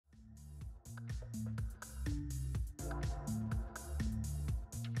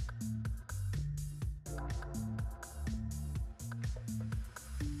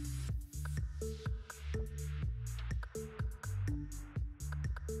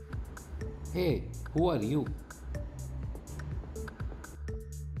Hey, who are you?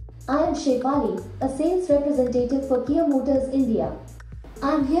 I am Shefali, a sales representative for Kia Motors India.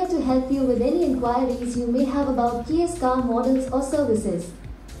 I am here to help you with any inquiries you may have about Kia's car models or services.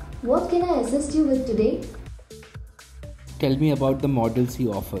 What can I assist you with today? Tell me about the models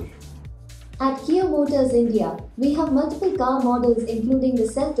you offer. At Kia Motors India, we have multiple car models including the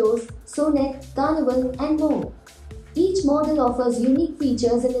Seltos, Sonet, Carnival, and more. Each model offers unique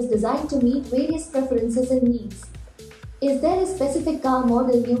features and is designed to meet various preferences and needs. Is there a specific car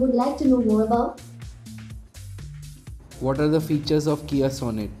model you would like to know more about? What are the features of Kia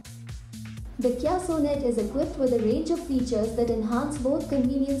Sonet? The Kia Sonet is equipped with a range of features that enhance both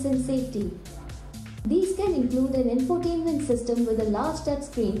convenience and safety. These can include an infotainment system with a large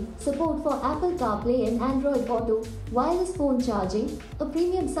touchscreen, support for Apple CarPlay and Android Auto, wireless phone charging, a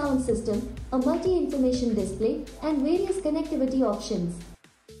premium sound system, a multi-information display, and various connectivity options.